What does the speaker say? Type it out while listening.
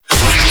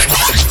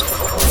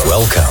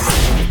Welcome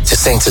to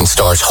Saints and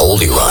Stars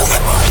Holy Run.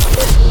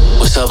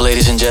 What's up,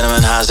 ladies and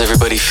gentlemen? How's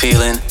everybody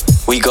feeling?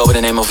 We go by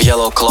the name of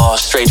Yellow Claw,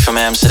 straight from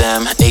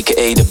Amsterdam,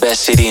 aka the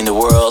best city in the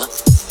world.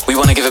 We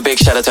want to give a big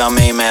shout out to our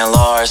main man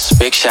Larz.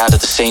 Big shout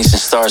out to Saints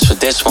and Stars for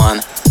this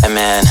one. And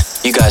man,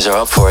 you guys are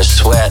up for a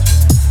sweat.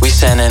 We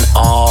sent in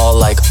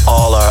all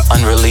our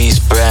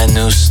unreleased brand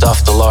new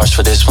stuff to Larz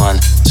for this one.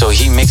 So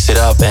he mixed it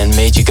up and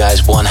made you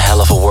guys one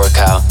hell of a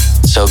workout.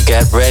 So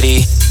get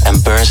ready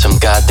and burn some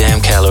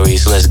goddamn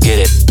calories. Let's get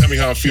it. Tell me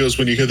how it feels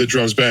when you hear the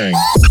drums bang.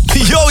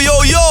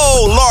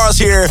 Yo, Larz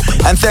here.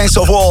 And thanks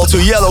of all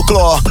to Yellow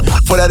Claw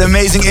for that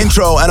amazing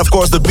intro and of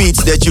course the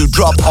beats that you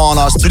dropped on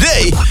us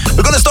today.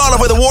 We're gonna start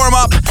off with a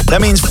warm-up.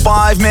 That means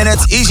 5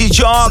 minutes, easy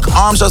jog,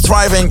 arms are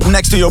thriving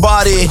next to your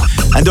body.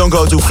 And don't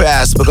go too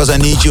fast because I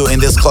need you in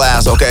this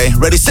class, okay?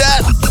 Ready,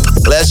 set?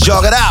 Let's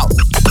jog it out.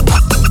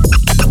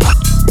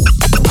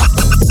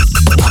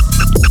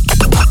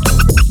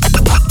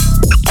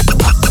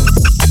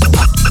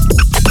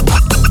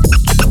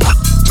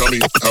 Tell me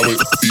how it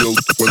feels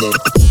when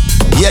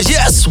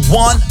Yes,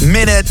 1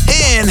 minute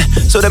in.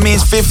 So that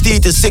means 50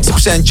 to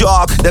 60%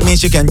 jog. That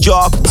means you can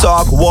jog,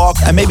 talk, walk,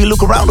 and maybe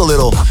look around a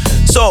little.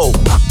 So,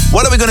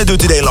 what are we gonna do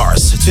today,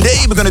 Larz?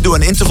 Today we're gonna do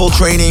an interval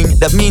training.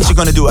 That means you're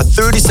gonna do a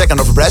 30-second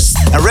of rest.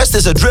 And rest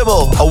is a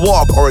dribble, a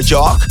walk, or a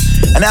jog.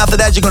 And after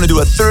that, you're gonna do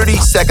a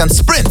 30-second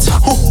sprint.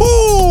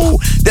 Woohoo!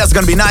 That's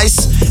gonna be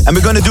nice. And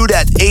we're gonna do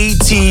that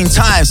 18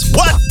 times.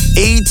 What?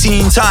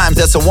 18 times.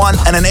 That's a 1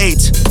 and an 8.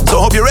 So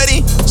I hope you're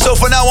ready. So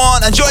for now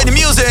on, enjoy the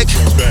music.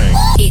 bang.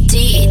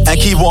 And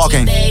keep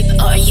walking. Babe,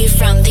 are you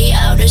from the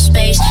outer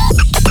space?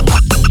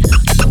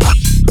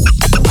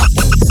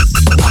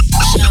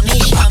 Show me,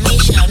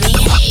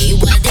 hey,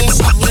 what is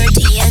in your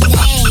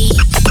DNA?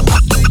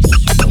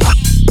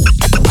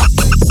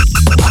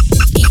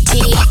 E.T.,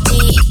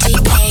 babe.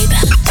 E.T., babe.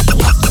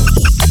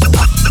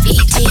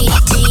 E.T.,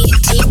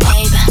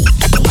 babe.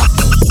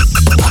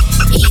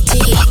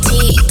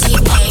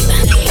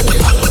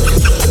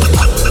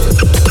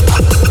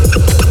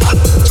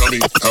 Tell me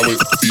how it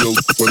feels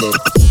when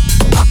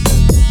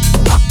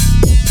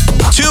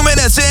 2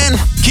 minutes in,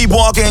 keep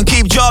walking,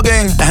 keep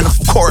jogging, and of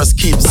course,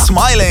 keep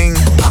smiling.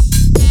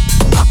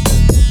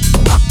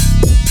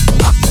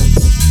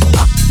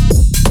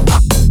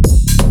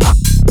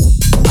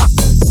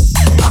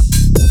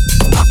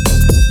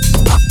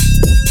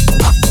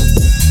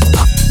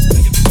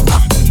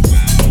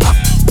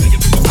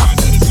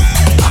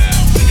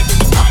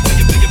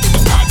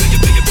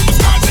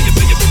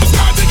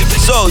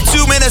 So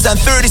 2 minutes and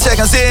 30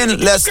 seconds in,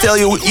 let's tell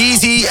you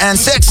easy and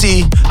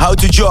sexy how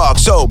to jog.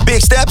 So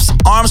big steps,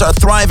 arms are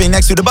thriving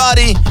next to the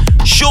body,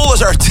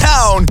 shoulders are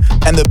down,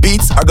 and the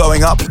beats are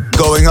going up,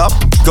 going up,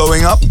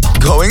 going up,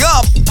 going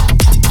up.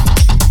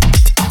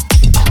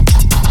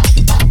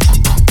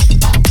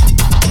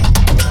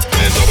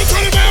 bend over,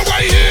 turn around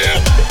right here.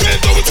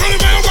 Bend over, turn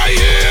around right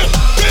here.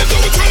 Bend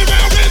over, turn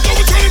around, bend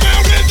over, turn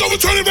around, bend over,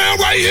 turn around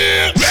right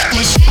here.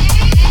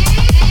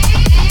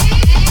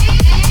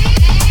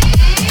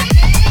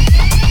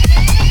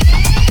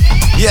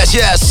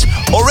 Yes.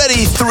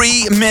 Already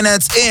 3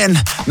 minutes in.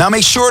 Now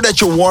make sure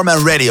that you're warm and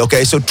ready,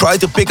 okay? So try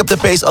to pick up the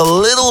pace a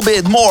little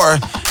bit more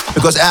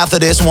because after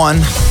this one,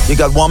 you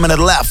got 1 minute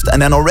left.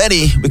 And then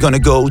already we're gonna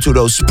go to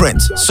those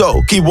sprints.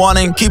 So keep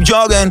running, keep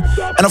jogging,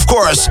 and of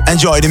course,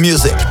 enjoy the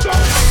music.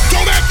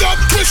 Don't act up,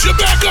 twist your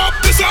back up.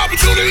 This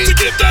opportunity to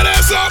get that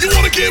ass up. You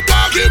wanna get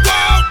wild, get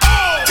wild.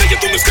 Oh, take it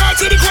from the sky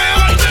to the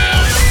ground right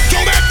now.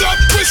 Don't act up,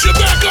 twist your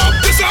back up.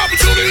 This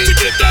opportunity to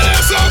get that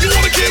ass up. You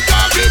wanna get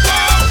wild, get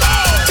wild.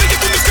 Oh, take it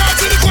from the sky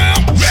to the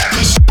ground.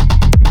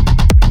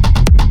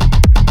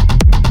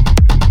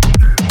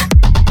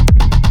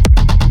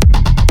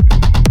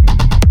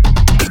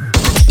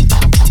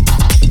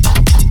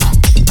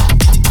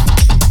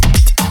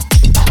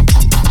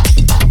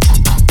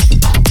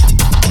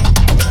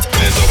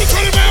 Bend over,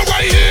 turn around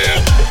right here.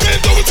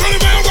 Bend over, turn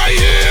around right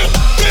here.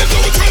 Bend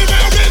over, turn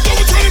around, bend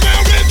over, turn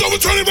around, bend over,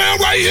 turn around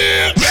right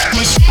here.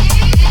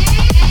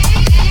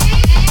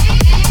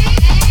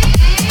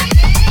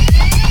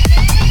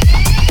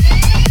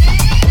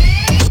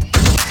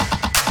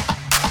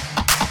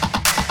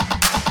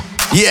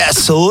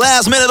 Yes,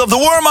 last minute of the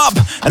warm-up.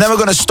 And then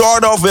we're gonna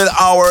start off with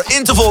our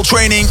interval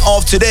training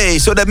of today.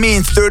 So that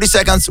means 30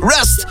 seconds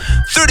rest,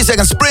 30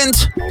 seconds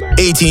sprint,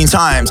 18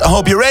 times. I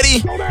hope you're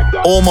ready.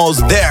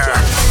 Almost there.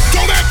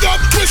 Don't act up,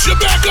 twist your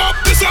back up.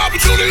 This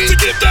opportunity to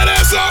get that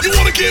ass up. You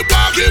wanna get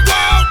wild, get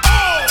wild.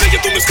 Oh, take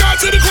it from the sky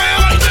to the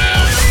ground right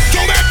now.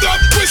 Don't act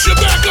up, twist your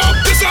back up.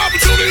 This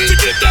opportunity to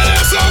get that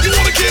ass up. You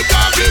wanna get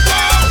wild, get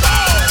wild.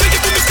 Oh, take it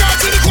from the sky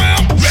to the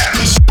ground.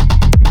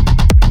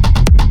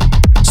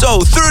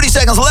 So 30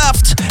 seconds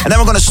left, and then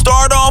we're gonna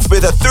start off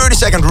with a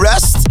 30-second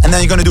rest, and then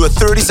you're gonna do a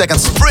 30-second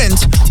sprint,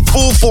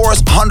 full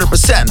force,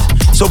 100%.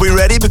 So be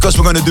ready because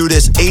we're gonna do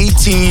this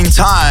 18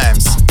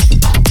 times.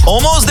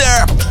 Almost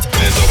there.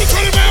 Bend over,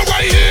 turn around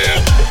right here.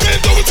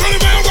 Bend over, turn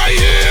around right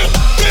here.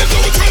 Bend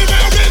over, turn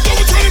around, bend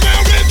over, turn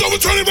around, bend over,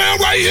 turn it down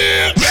right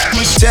here.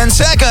 10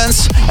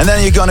 seconds, and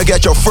then you're gonna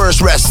get your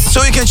first rest.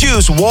 So you can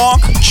choose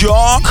walk,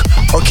 jog,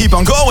 or keep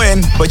on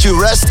going, but you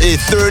rest in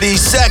 30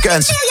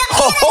 seconds.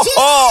 Ho, ho,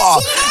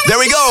 ho. There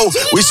we go.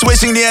 We're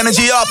switching the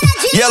energy up.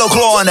 Yellow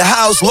Claw in the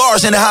house,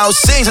 Larz in the house,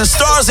 Saints and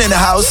Stars in the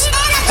house.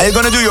 And you're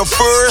gonna do your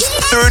first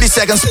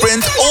 30-second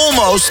sprint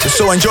almost.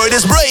 So enjoy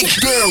this break.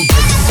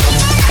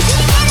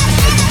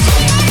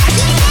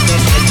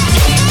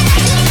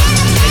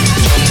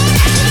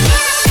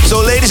 So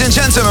ladies and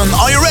gentlemen,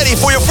 are you ready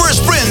for your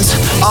first sprint?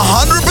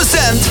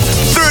 100%,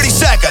 30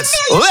 seconds.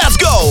 Let's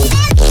go.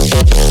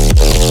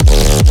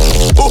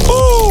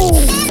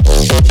 Woo-hoo.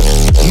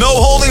 No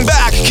holding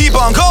back. Keep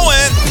on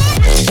going.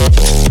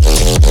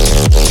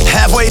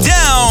 Halfway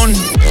down.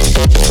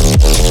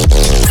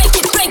 Break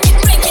it.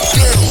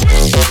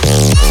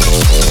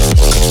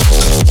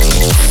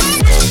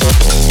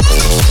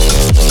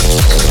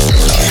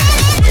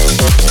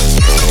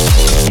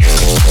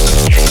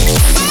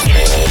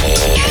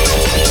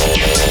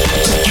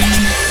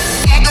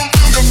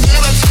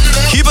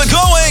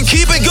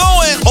 Keep it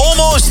going.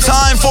 Almost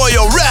time for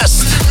your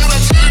rest.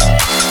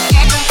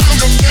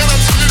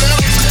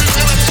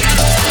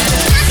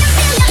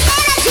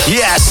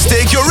 Yes,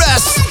 take your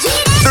rest.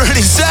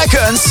 30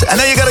 seconds, and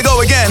then you gotta go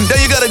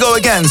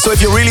again. So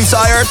if you're really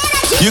tired,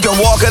 you can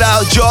walk it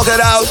out, jog it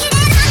out.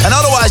 And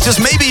otherwise,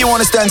 just maybe you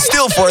want to stand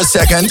still for a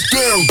second.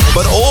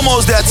 But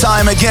almost that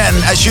time again.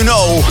 As you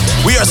know,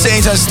 we are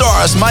Saints and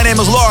Stars. My name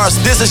is Larz.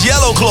 This is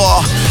Yellow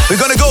Claw. We're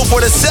gonna go for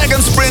the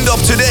second sprint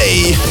of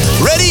today.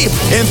 Ready?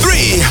 In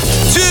 3,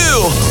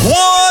 2,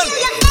 1,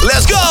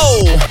 let's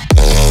go!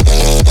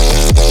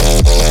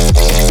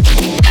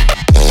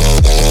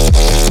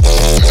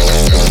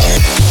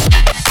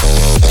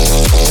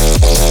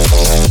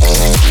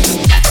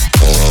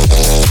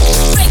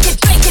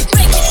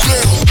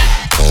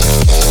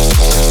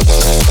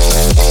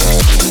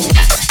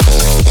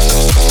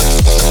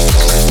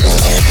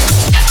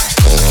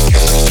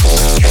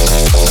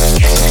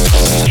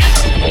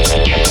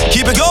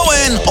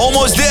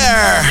 Almost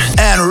there,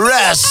 and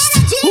rest.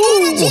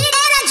 Woo.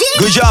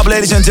 Good job,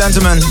 ladies and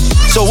gentlemen.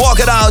 So walk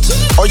it out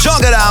or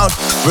jog it out.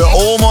 We're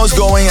almost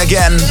going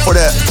again for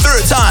the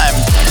third time.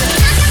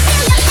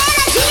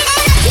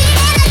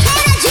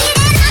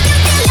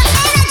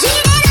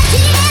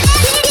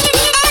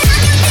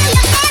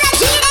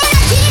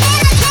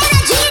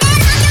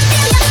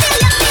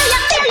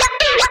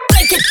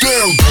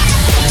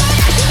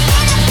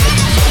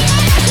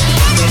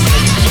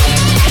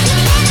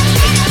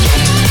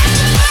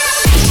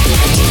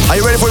 Are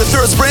you ready for the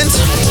third sprint?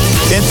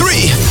 In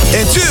 3,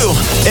 in 2,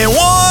 in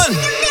 1,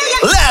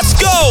 let's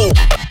go!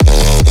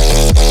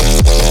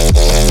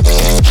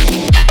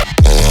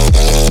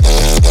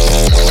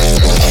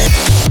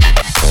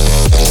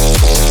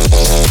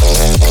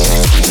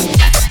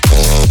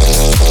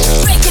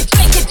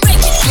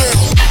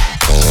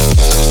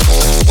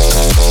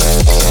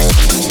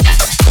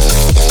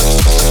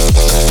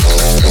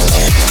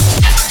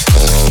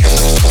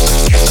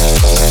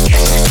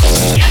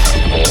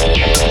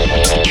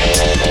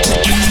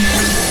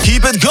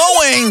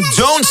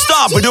 Don't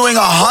stop. We're doing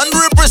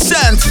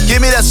 100%.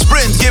 Give me that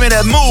sprint. Give me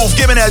that move.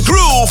 Give me that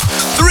groove.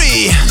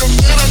 3,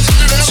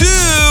 2,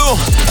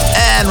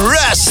 and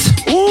rest.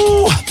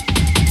 Ooh.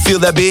 Feel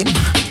that beat?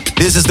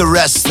 This is the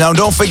rest. Now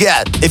don't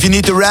forget, if you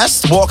need to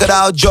rest, walk it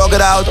out, jog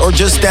it out, or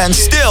just stand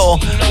still.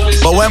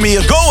 But when we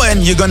are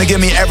going, you're gonna give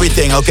me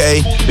everything,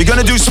 okay? We're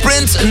gonna do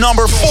sprint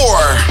number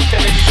 4.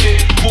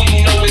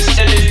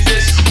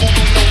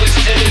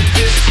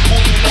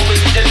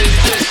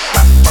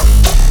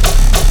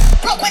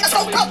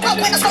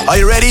 Are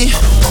you ready?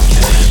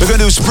 We're gonna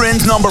do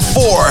sprint number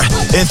 4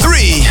 in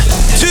 3,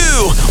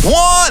 2,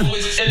 1.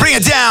 Bring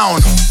it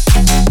down.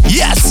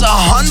 Yes,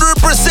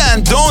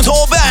 100%. Don't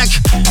hold back.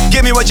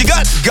 Give me what you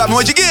got me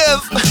what you give.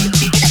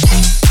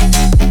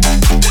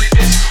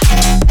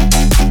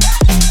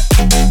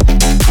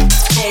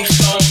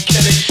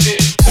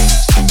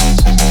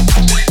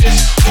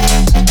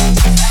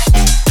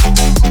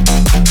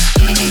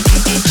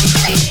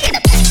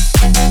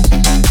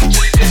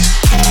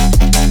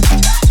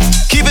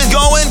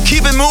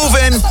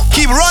 Moving,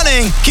 keep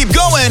running, keep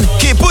going,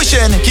 keep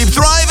pushing, keep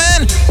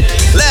thriving.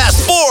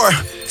 Last 4,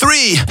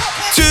 3,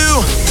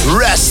 2,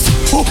 rest.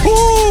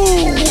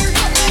 Woo-hoo.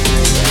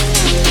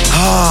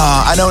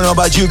 I don't know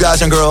about you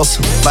guys and girls,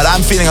 but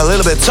I'm feeling a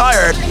little bit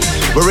tired.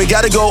 But we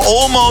gotta go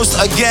almost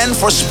again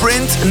for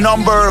sprint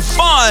number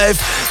 5.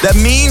 That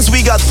means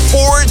we got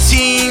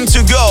 14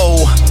 to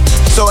go.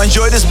 So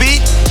enjoy this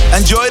beat,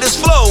 enjoy this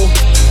flow,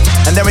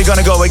 and then we're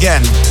gonna go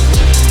again.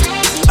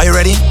 Are you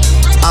ready?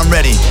 I'm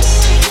ready.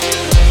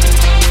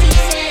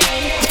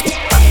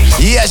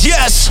 Yes,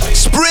 yes.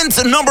 Sprint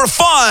number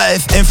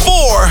 5 in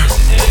 4,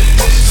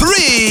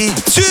 3,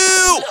 2.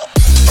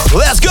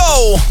 Let's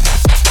go.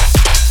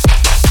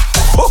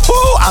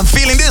 Woo-hoo, I'm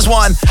feeling this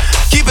one.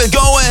 Keep it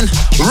going.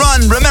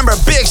 Run. Remember,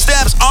 big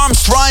steps,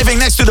 arms driving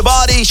next to the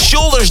body,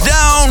 shoulders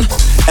down,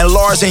 and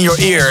Larz in your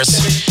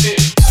ears.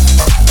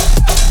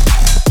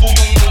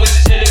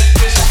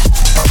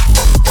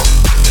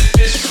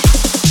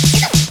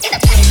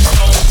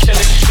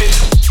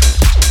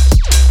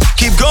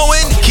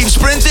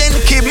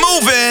 keep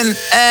moving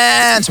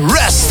and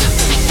rest.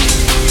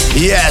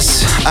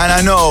 Yes, and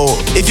I know,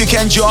 if you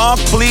can jog,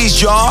 please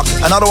jog,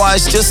 and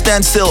otherwise just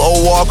stand still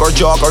or walk or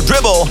jog or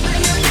dribble.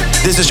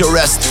 This is your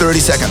rest, 30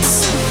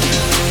 seconds.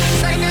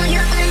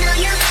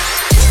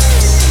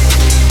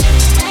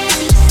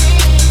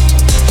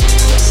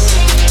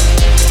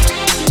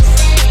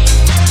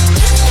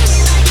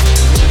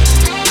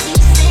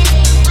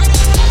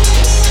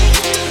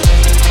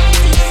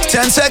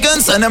 10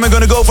 seconds, and then we're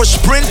gonna go for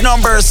sprint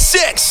number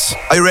 6.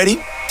 Are you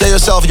ready? Tell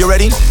yourself you're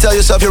ready. Tell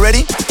yourself you're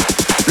ready.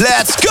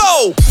 Let's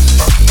go!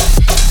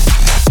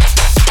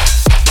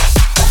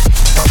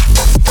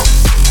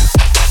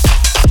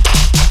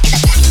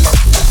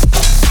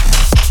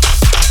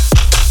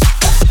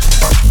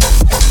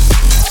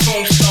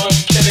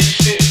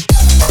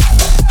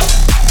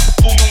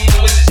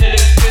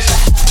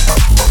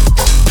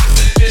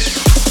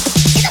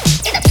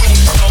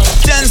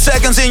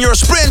 Seconds in your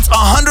sprint,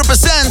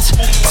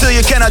 100%, till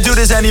you cannot do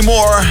this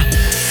anymore.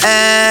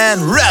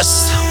 And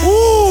rest.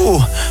 Woo!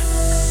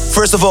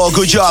 First of all,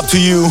 good job to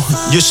you.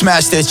 You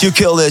smashed it, you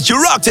killed it,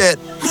 you rocked it.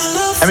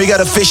 And we got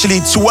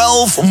officially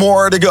 12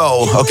 more to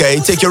go. Okay,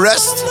 take your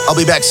rest. I'll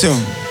be back soon.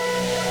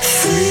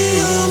 Free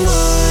your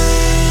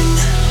mind.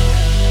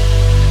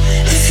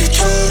 If you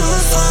try to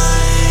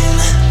find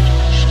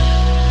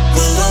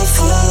my love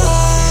for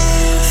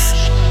life,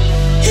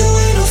 you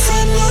ain't a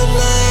friend of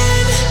mine.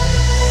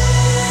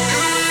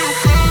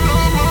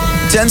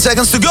 10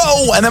 seconds to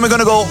go, and then we're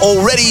gonna go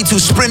already to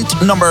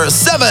sprint number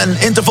 7.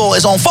 Interval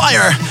is on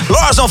fire.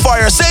 Larz on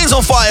fire, Saints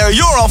on fire,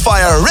 you're on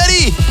fire.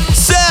 Ready,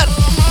 set,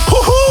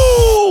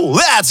 woohoo!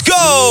 Let's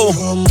go!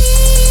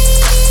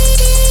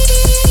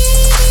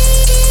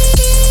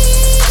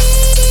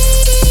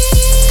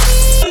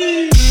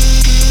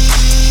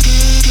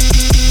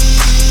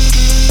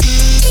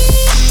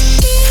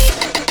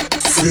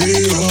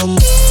 Freedom.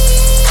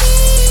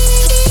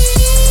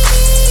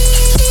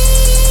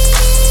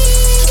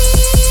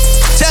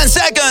 10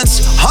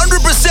 seconds,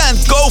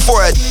 100%, go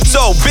for it.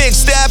 So big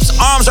steps,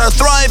 arms are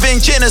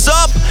thriving, chin is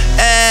up,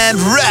 and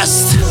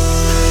rest.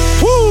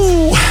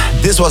 Woo!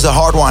 This was a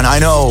hard one, I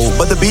know,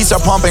 but the beats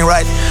are pumping,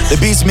 right? The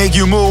beats make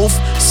you move,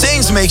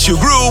 Sings makes you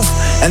groove,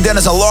 and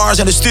Dennis and Larz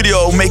in the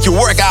studio make you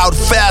work out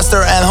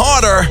faster and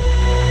harder.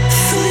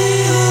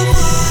 Free your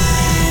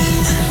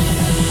mind.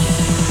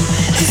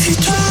 If you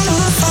try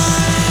to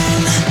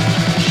find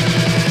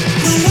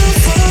my love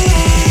for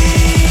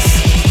life,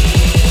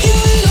 you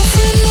ain't a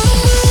friend of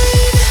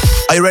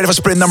mine. Are you ready for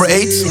sprint number 8?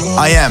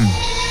 I am.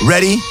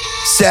 Ready,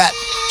 set,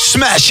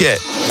 smash it.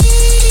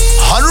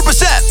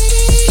 100%.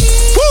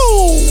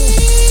 Woo!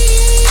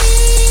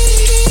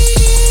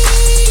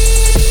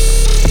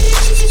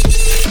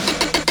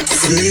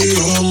 Free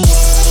your mind.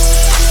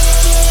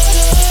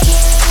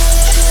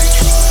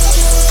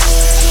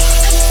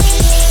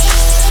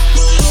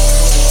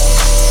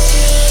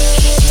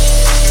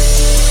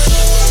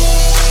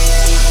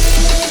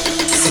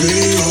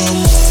 Free your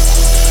mind.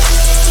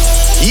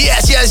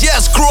 Yes, yes,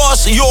 yes,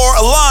 cross your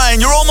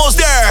line. You're almost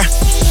there.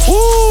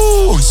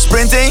 Woo!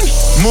 Sprinting,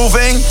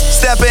 moving,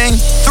 stepping.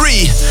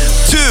 3,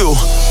 2,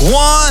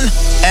 1,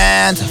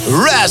 and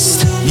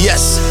rest.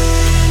 Yes.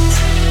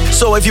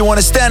 So if you want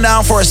to stand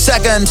down for a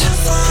second,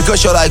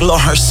 because you're like,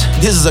 Larz,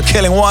 this is a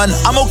killing one,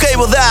 I'm okay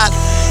with that.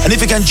 And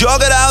if you can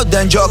jog it out,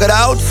 then jog it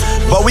out.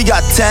 But we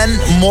got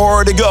 10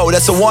 more to go.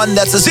 That's a 1,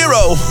 that's a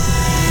 0.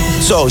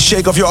 So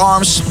shake off your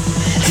arms,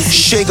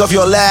 shake off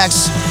your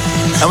legs,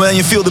 and when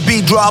you feel the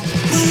beat drop,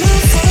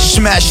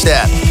 smash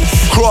that.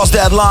 Cross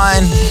that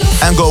line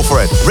and go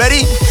for it.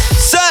 Ready,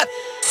 set,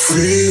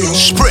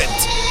 sprint.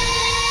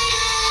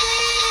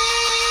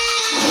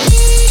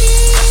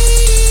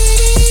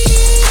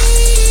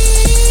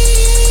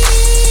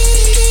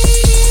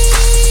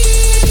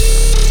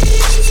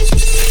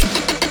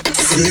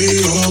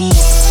 Free your mind.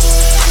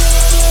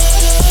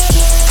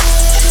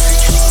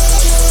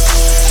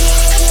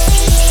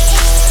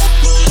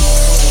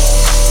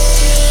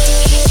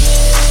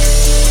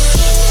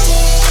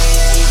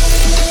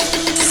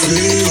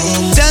 Free your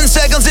mind. 10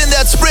 seconds in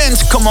that sprint.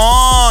 Come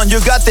on,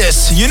 you got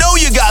this. You know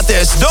you got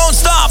this. Don't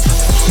stop.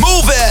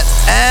 Move it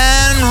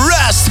and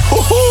rest.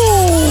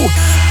 Woo-hoo.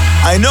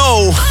 I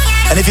know.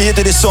 And if you hit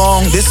to this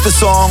song, this is the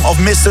song of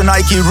Mr.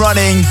 Nike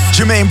running,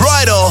 Jermaine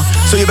Bridle.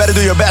 So you better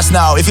do your best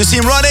now. If you see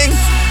him running,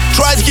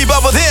 try to keep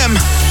up with him.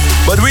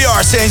 But we are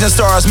Saints and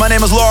Stars. My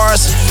name is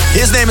Larz.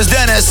 His name is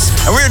Dennis.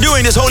 And we're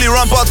doing this Holy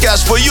Run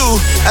podcast for you,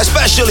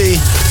 especially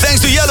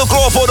thanks to Yellow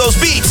Claw for those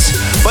beats.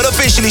 But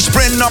officially,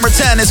 sprint number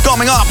 10 is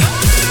coming up.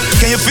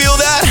 Can you feel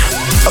that?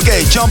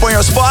 Okay, jump on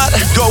your spot.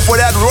 Go for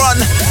that run.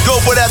 Go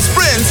for that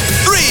sprint.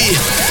 3,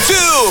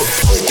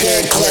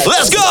 2,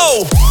 let's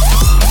go!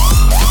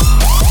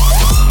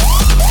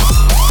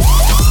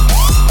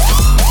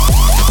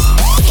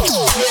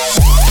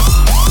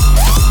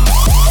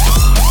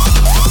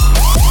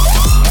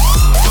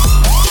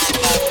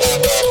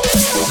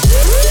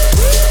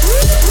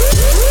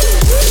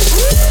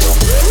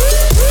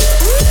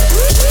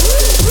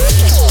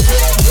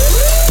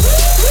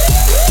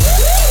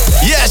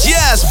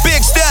 Yes,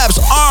 big steps,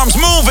 arms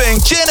moving,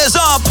 chin is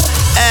up,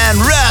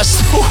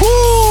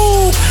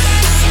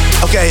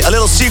 Okay, a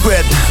little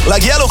secret.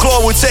 Like Yellow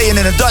Claw would say in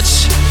the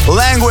Dutch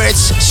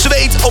language,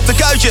 zweet op de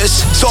kuitjes.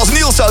 Zoals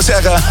Niels zou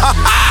zeggen.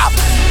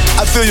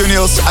 I feel you,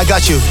 Niels. I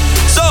got you.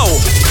 So,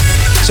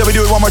 shall we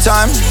do it one more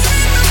time?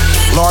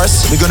 Larz,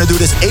 we're gonna do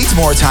this 8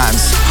 more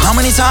times. How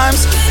many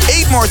times?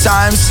 8 more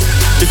times.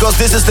 Because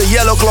this is the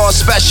Yellow Claw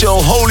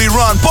special Holy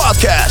Run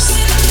podcast.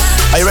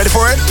 Are you ready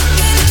for it?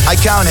 I'm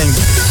counting.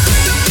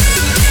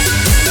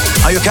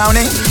 Are you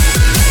counting?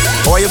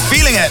 Or are you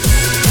feeling it?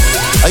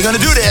 Are you gonna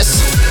do this?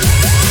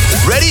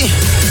 Ready?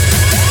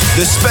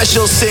 The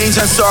special Saints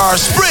and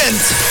Stars sprint.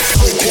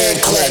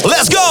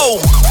 Let's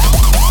go!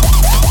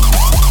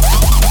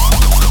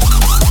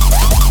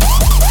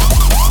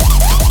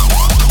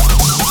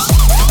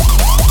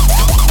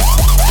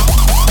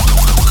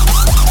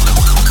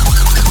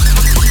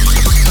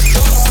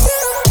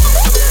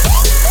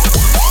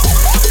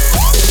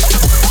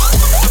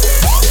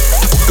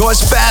 Go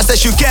as fast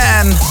as you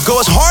can, go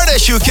as hard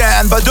as you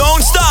can, but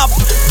don't stop,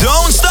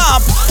 don't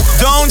stop,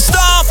 don't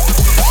stop.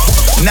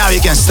 Now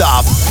you can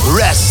stop,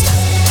 rest.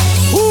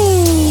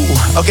 Woo.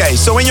 Okay,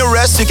 so when you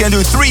rest, you can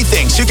do 3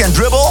 things. You can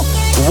dribble,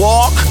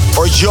 walk,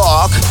 or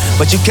jog,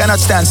 but you cannot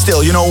stand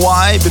still. You know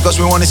why? Because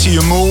we want to see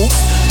you move,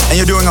 and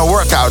you're doing a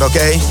workout,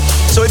 okay?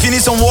 So if you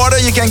need some water,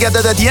 you can get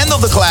that at the end of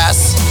the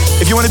class.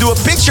 If you want to do a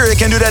picture, you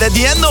can do that at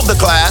the end of the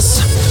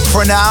class.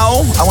 For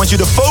now, I want you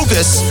to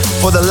focus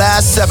for the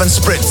last 7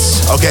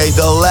 sprints, okay?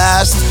 The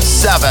last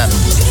 7.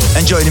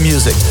 Enjoy the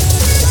music.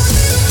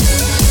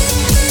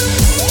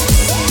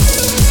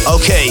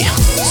 Okay,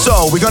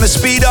 so we're gonna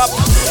speed up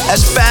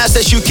as fast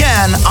as you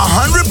can,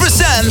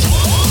 100%,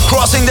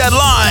 crossing that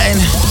line.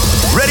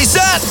 Ready,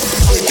 set?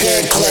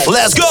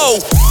 Let's go!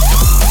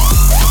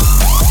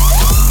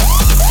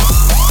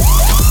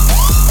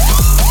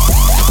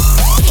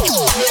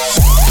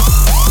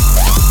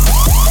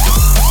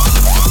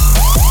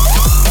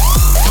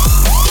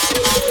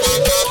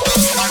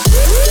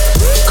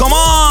 Come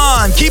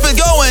on, keep it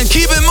going,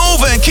 keep it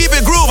moving, keep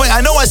it grooving.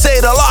 I know I say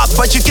it a lot,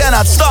 but you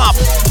cannot stop.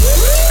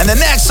 And the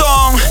next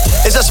song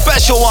is a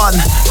special one,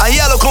 a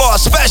Yellow Claw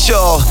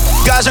special.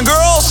 Guys and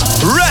girls,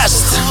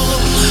 rest.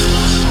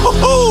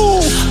 Woo-hoo.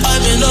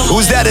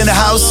 Who's that in the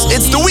house?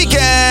 It's the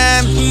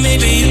weekend.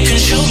 Maybe you can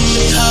show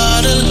me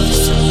how to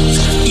love.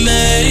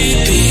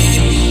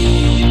 Maybe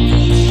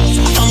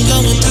I'm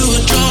going through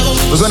a drought.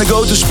 We're gonna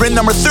go to sprint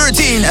number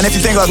 13. And if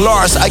you think like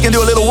Larz, I can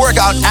do a little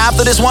workout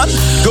after this one,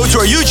 go to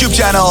our YouTube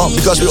channel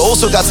because we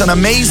also got some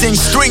amazing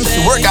strength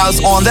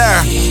workouts on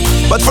there.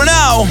 But for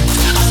now,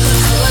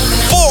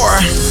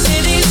 4,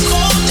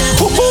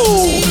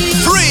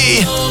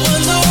 3,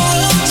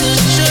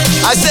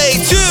 I say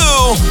 2.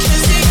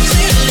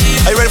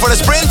 Are you ready for the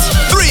sprint?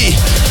 3,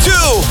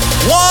 2,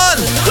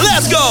 1,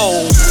 let's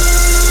go!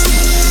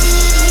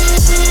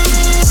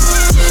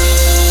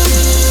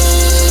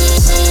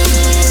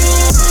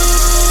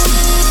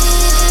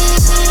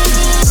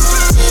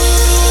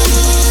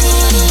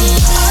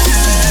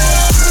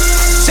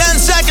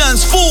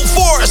 Full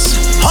force,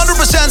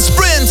 100%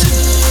 sprint,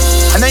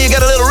 and then you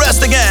get a little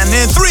rest again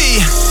in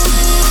 3,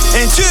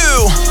 in 2,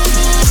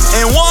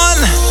 in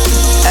 1,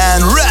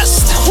 and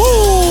rest.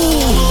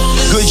 Woo!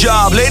 Good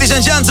job, ladies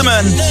and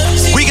gentlemen.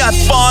 We got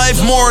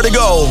 5 more to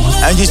go,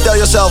 and you tell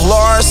yourself,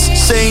 Larz,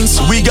 Saints,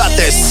 we got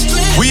this.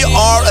 We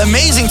are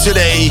amazing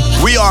today.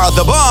 We are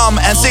the bomb,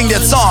 and sing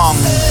that song.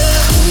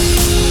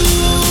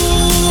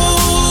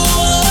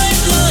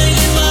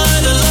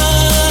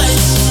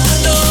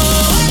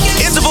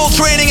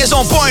 Training is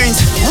on point.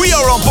 We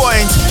are on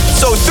point.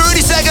 So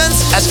 30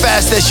 seconds as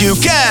fast as you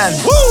can.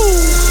 Woo!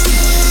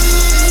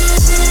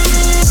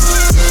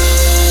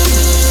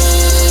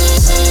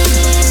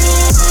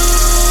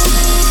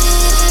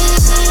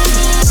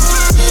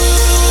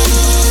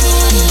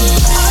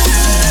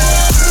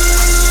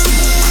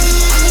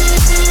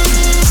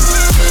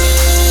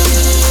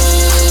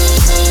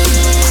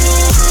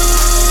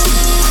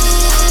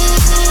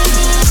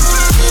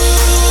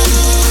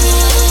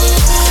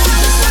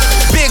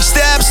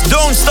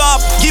 Don't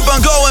stop, keep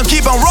on going,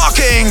 keep on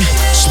rocking,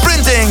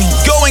 sprinting,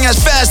 going as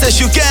fast as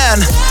you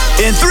can.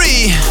 In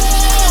 3,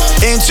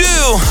 in 2,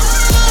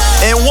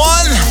 in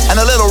 1, and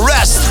a little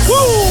rest.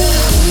 Woo!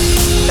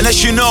 And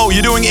as you know,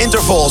 you're doing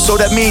intervals, so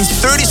that means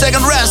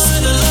 30-second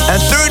rest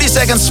and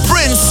 30-second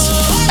sprints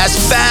as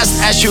fast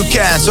as you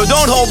can. So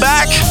don't hold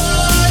back.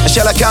 And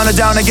shall I count it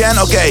down again?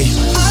 Okay.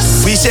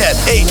 We said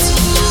 8,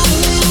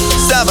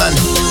 7,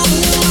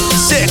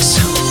 6,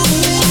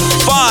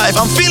 5.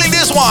 I'm feeling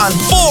this one.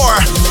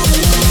 4,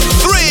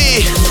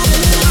 3,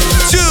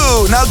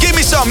 2. Now give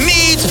me some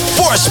need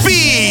for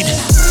speed.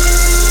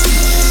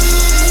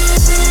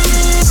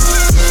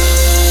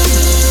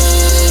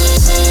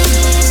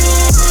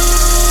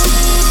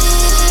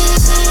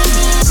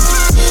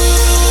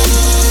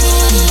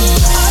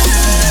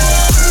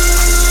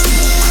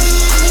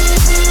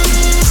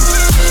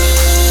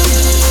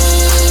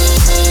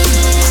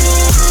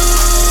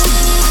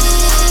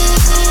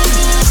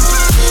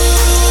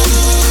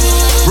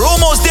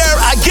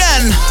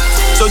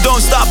 So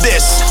don't stop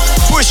this.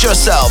 Push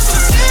yourself.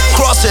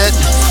 Cross it.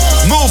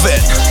 Move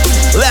it.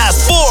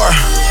 Last 4,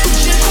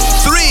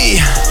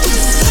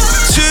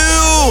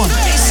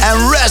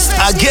 rest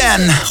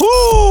again.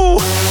 Woo!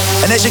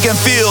 And as you can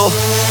feel,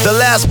 the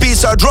last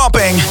beats are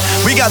dropping.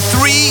 We got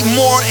 3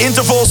 more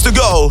intervals to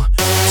go.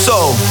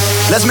 So,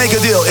 let's make a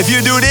deal. If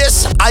you do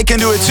this, I can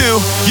do it too.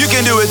 You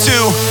can do it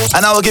too.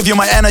 And I will give you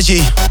my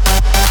energy.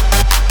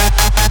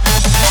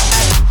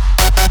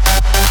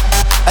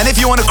 And if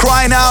you want to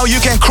cry now, you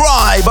can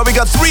cry. But we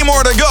got 3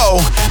 more to go.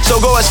 So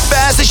go as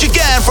fast as you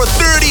can for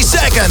 30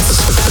 seconds.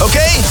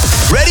 Okay?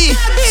 Ready?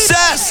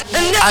 Set.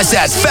 I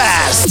said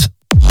fast.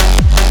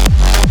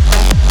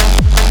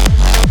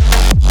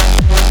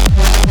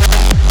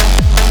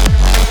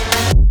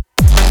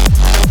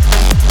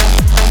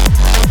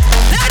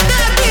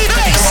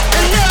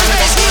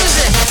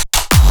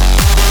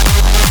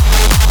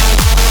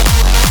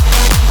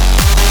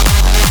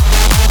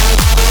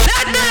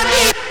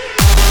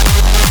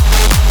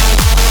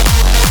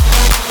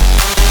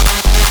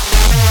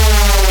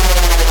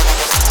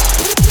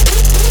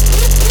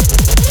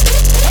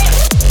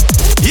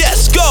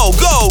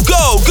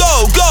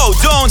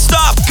 Don't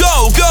stop,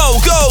 go, go,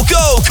 go,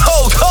 go,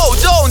 go, go,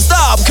 don't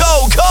stop,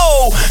 go,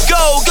 go,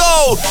 go,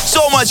 go.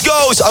 So much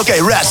goes.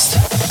 Okay, rest.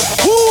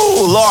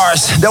 Woo,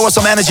 Larz, that was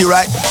some energy,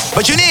 right?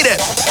 But you need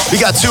it. We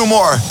got 2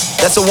 more.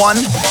 That's a 1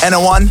 and a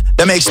 1.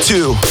 That makes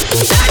 2.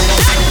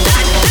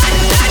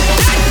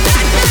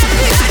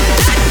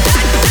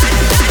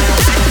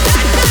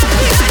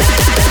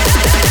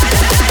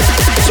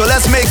 So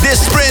let's make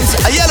this sprint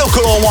a yellow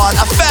color one,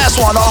 a fast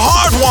one, a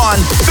hard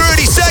one.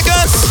 30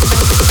 seconds.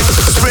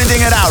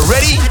 Sprinting it out.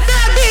 Ready?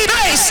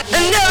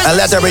 And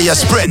let there be a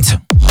sprint.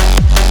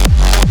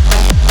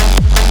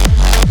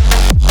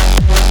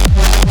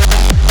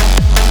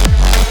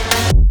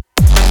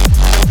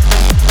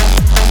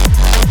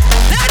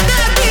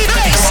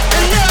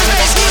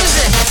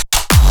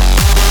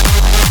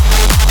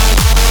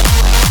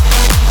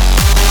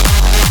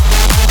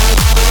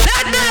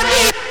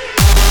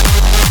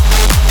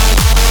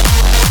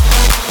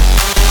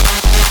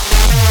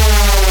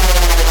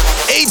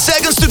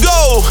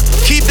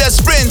 Keep that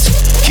sprint,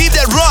 keep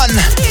that run,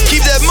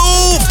 keep that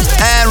move,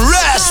 and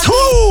rest.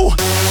 Woo!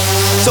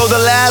 So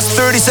the last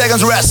 30 seconds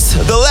rest,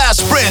 the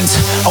last sprint.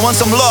 I want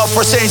some love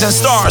for Saints and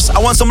Stars.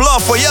 I want some love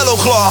for Yellow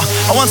Claw.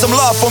 I want some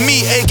love for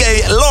me,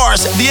 aka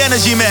Larz, the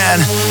Energy Man.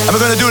 And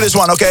we're gonna do this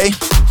one, okay?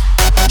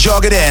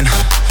 Jog it in,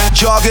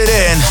 jog it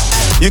in.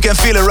 You can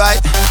feel it,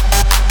 right?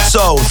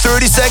 So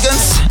 30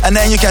 seconds, and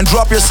then you can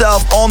drop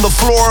yourself on the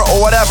floor or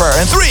whatever.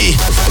 And 3,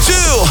 2,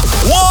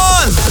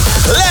 1,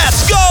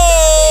 let's go!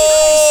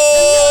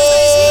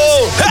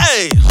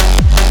 Hey!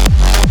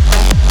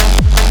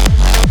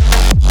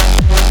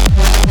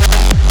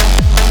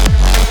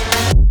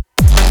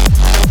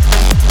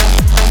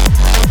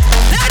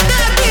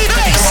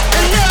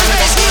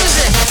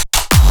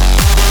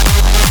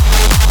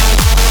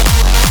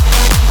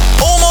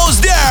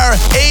 Almost there,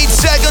 8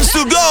 seconds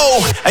to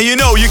go. And you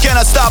know you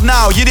cannot stop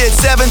now. You did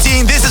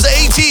 17, this is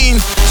 18.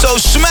 So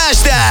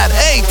smash that.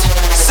 8,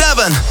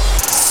 7,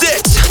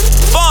 6,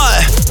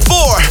 5,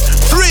 4,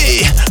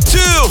 3, 2,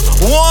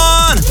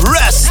 1,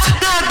 rest.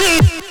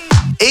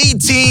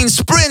 18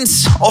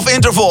 sprints of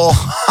interval.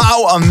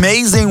 How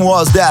amazing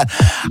was that?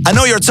 I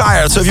know you're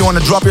tired, so if you want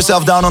to drop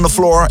yourself down on the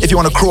floor, if you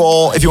want to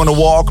crawl, if you want to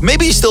walk,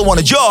 maybe you still want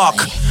to jog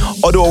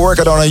or do a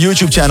workout on our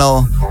YouTube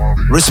channel,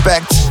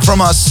 respect from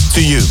us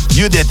to you.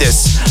 You did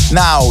this.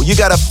 Now, you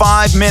got a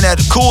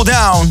 5-minute cool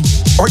down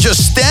or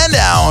just stand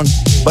down,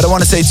 but I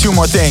want to say 2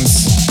 more things.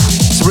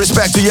 So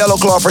respect to Yellow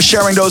Claw for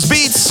sharing those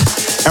beats.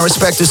 And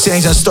respect to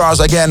Saints and Stars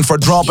again for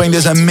dropping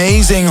this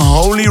amazing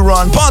Holy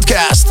Run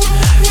podcast.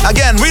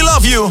 Again, we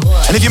love you.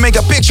 And if you make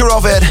a picture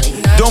of it,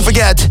 don't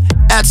forget,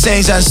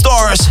 @Saints and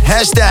Stars,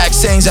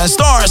 #Saints and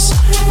Stars.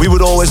 We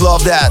would always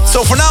love that.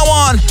 So for now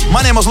on,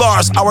 my name is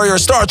Larz. I was your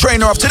Star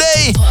Trainer of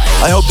today.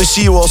 I hope to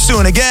see you all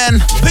soon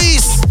again.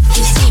 Peace.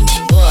 You see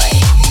me, boy.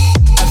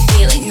 I'm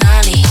feeling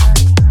naughty.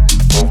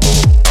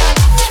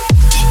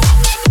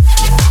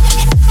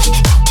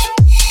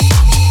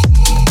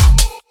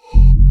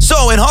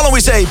 So in Holland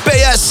we say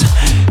PS.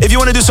 If you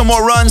want to do some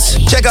more runs,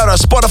 check out our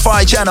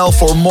Spotify channel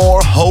for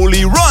more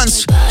holy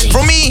runs.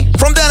 From me,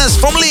 from Dennis,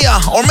 from Leah,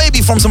 or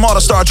maybe from some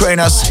other Star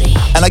Trainers.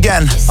 And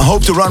again, I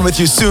hope to run with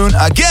you soon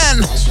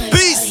again.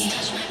 Peace.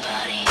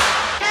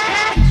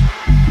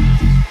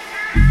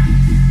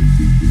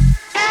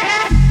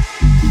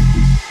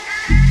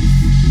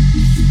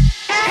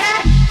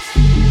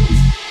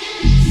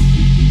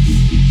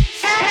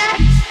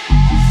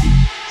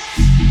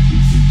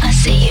 I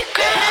see you,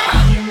 girl.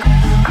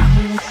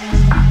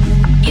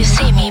 You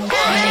see me,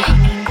 boy.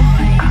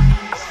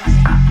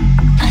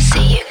 I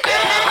see you,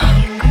 girl.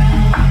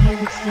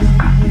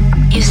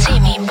 You see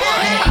me,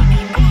 boy.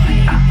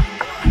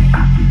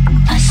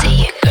 I see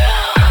you,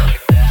 girl.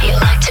 You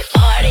like to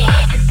party.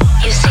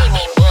 You see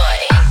me, boy.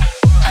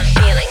 I'm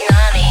feeling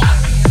naughty.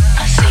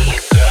 I see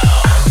you,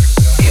 girl.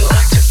 You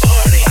like to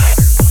party.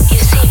 You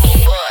see me,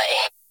 boy.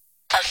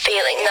 I'm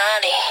feeling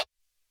naughty.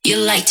 You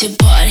like to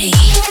party.